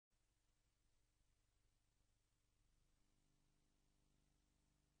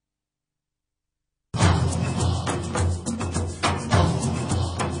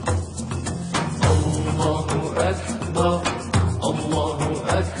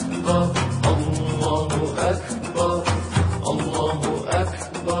أكبر الله أكبر الله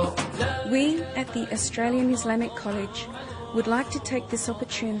أكبر. We at the Australian Islamic College would like to take this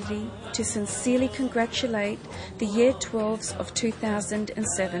opportunity to sincerely congratulate the Year 12s of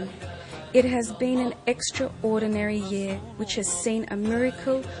 2007. It has been an extraordinary year which has seen a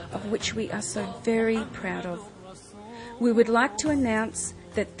miracle of which we are so very proud of. We would like to announce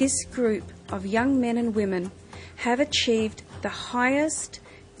that this group of young men and women have achieved the highest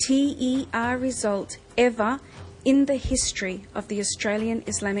TER result ever in the history of the Australian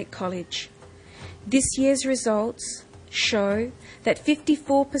Islamic College. This year's results show that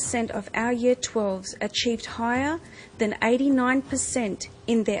 54% of our Year 12s achieved higher than 89%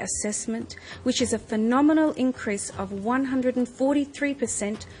 in their assessment, which is a phenomenal increase of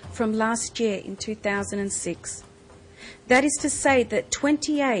 143% from last year in 2006. That is to say that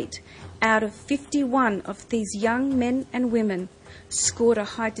 28 out of 51 of these young men and women scored a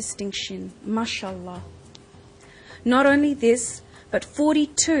high distinction, mashallah. Not only this, but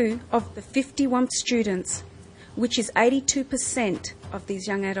 42 of the 51 students, which is 82% of these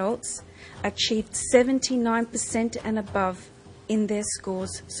young adults, achieved 79% and above in their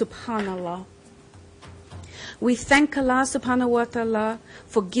scores. Subhanallah. We thank Allah subhanahu wa ta'ala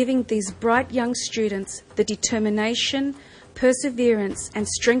for giving these bright young students the determination, perseverance and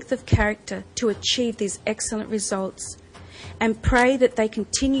strength of character to achieve these excellent results, and pray that they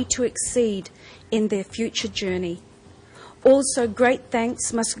continue to exceed in their future journey. Also, great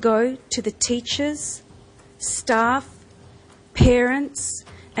thanks must go to the teachers, staff, parents,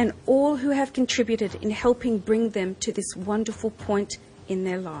 and all who have contributed in helping bring them to this wonderful point in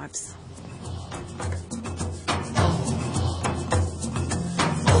their lives.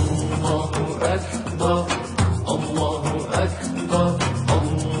 Allahu Akbar, Allahu Akbar,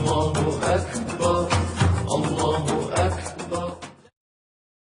 Allahu Akbar, Allahu Akbar.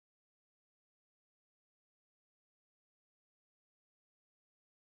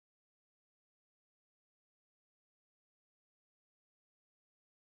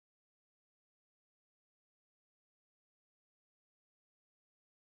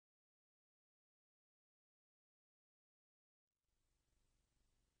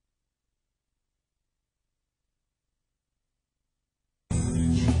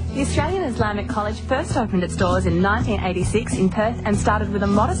 The Australian Islamic College first opened its doors in 1986 in Perth and started with a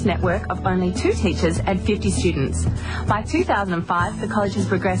modest network of only 2 teachers and 50 students. By 2005, the college has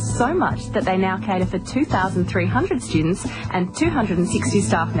progressed so much that they now cater for 2,300 students and 260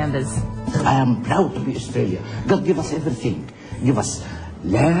 staff members. I am proud to be Australia. God give us everything. Give us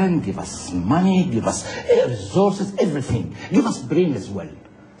land, give us money, give us resources, everything. Give us brain as well.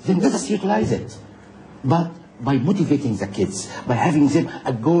 Then let us utilize it. But by motivating the kids, by having them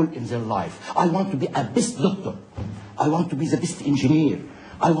a goal in their life. I want to be a best doctor. I want to be the best engineer.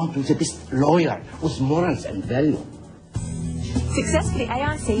 I want to be the best lawyer with morals and value. Success for the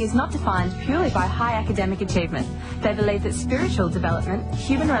AIC is not defined purely by high academic achievement. They believe that spiritual development,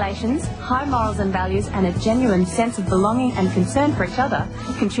 human relations, high morals and values, and a genuine sense of belonging and concern for each other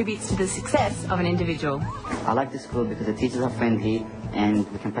contributes to the success of an individual. I like the school because the teachers are friendly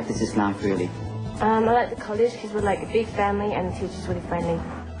and we can practice Islam freely. I like the college because we're like a big family and the teachers are really friendly.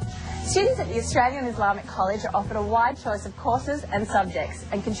 Students at the Australian Islamic College are offered a wide choice of courses and subjects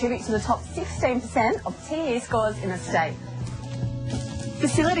and contribute to the top 16% of TE scores in the state.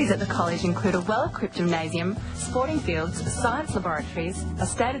 Facilities at the college include a well-equipped gymnasium, sporting fields, science laboratories, a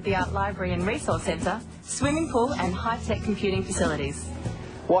state-of-the-art library and resource centre, swimming pool and high-tech computing facilities.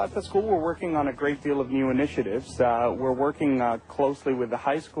 Well, at the school we're working on a great deal of new initiatives. We're working closely with the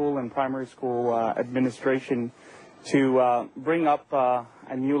high school and primary school administration to bring up a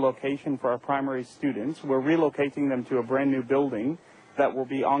new location for our primary students. We're relocating them to a brand new building that will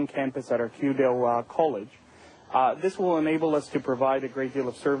be on campus at our Kewdale College. This will enable us to provide a great deal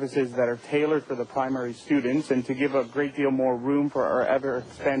of services that are tailored for the primary students and to give a great deal more room for our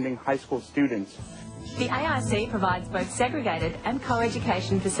ever-expanding high school students. The AIC provides both segregated and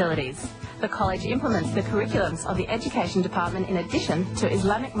co-education facilities. The college implements the curriculums of the Education Department in addition to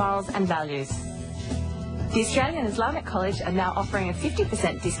Islamic morals and values. The Australian Islamic College are now offering a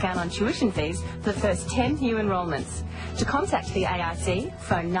 50% discount on tuition fees for the first 10 new enrolments. To contact the AIC,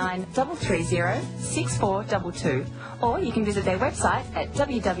 phone 9330 6422, or you can visit their website at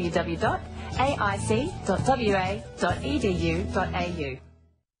www.aic.wa.edu.au.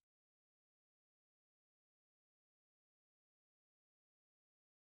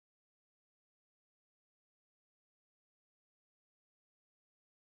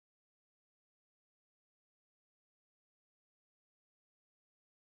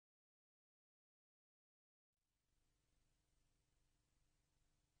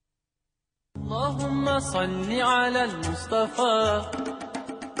 اللهم صل على المصطفى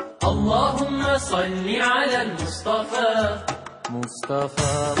اللهم صل على المصطفى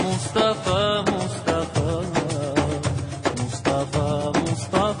مصطفى مصطفى مصطفى مصطفى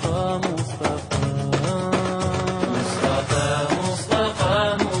مصطفى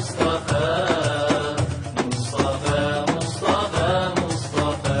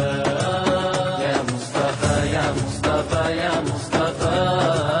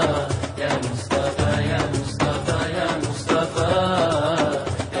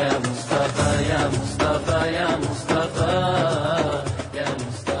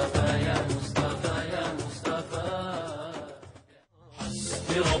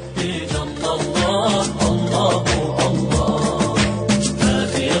بربي جل الله الله الله ما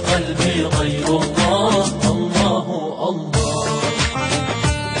في قلبي غير الله الله الله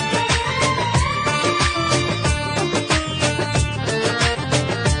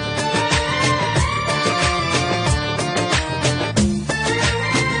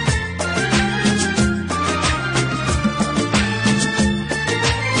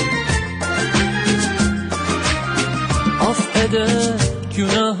affeder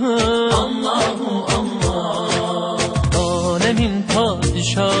günahı Allahu Allah alemin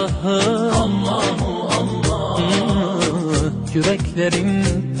padişahı Allahu Allah yüreklerin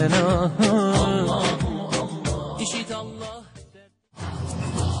penahı Allahu Allah İşit Allah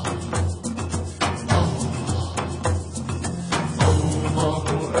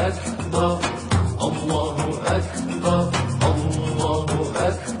Allahu Ekber Allahu Ekber Allahu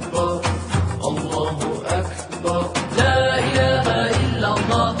Ekber Allahu Ekber La ilahe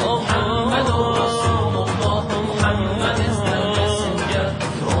illallah Muhammedur Resulullah Muhammed is the messenger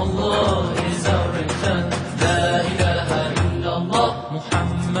Allah is our return La ilahe illallah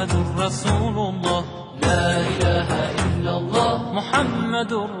Muhammedur Resulullah La ilahe illallah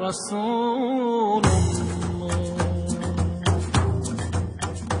Muhammedur Resulullah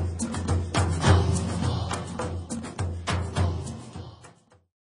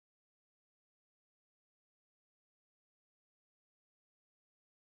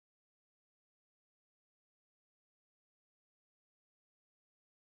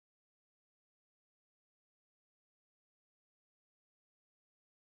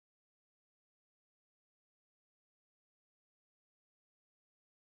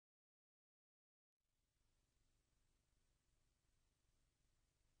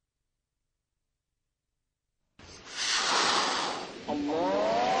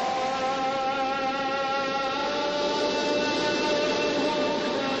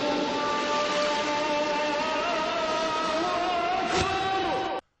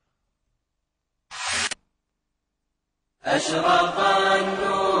أشرق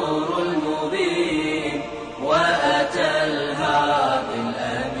النور المبين وأتى الهادي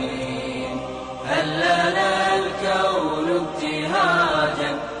الأمين هلنا الكون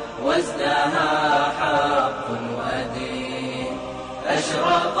ابتهاجا وازدهى حق ودين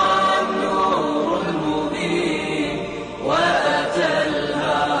أشرق النور المبين وأتى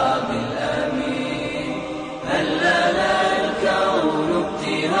الهادي الأمين هلنا الكون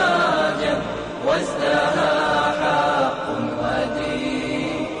ابتهاجا وازدهى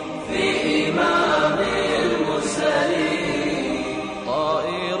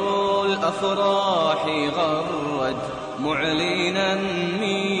الأفراح غرد معلنا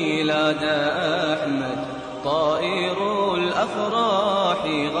ميلاد أحمد طائر الأفراح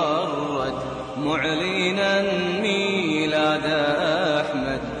غرد معلنا ميلاد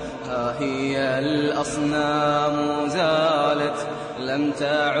أحمد ها هي الأصنام زالت لم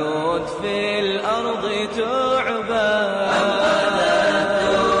تعد في الأرض تعبد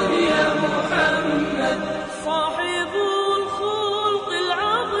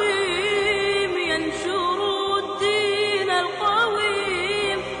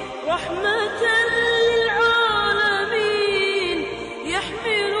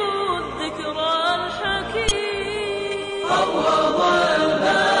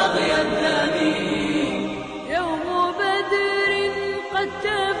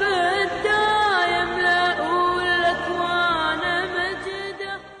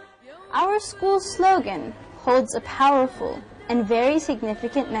Our school's slogan holds a powerful and very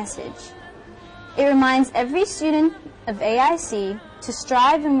significant message. It reminds every student of AIC to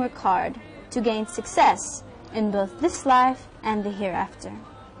strive and work hard to gain success in both this life and the hereafter.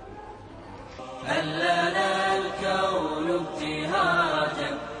 هلنا الكون ابتهاجا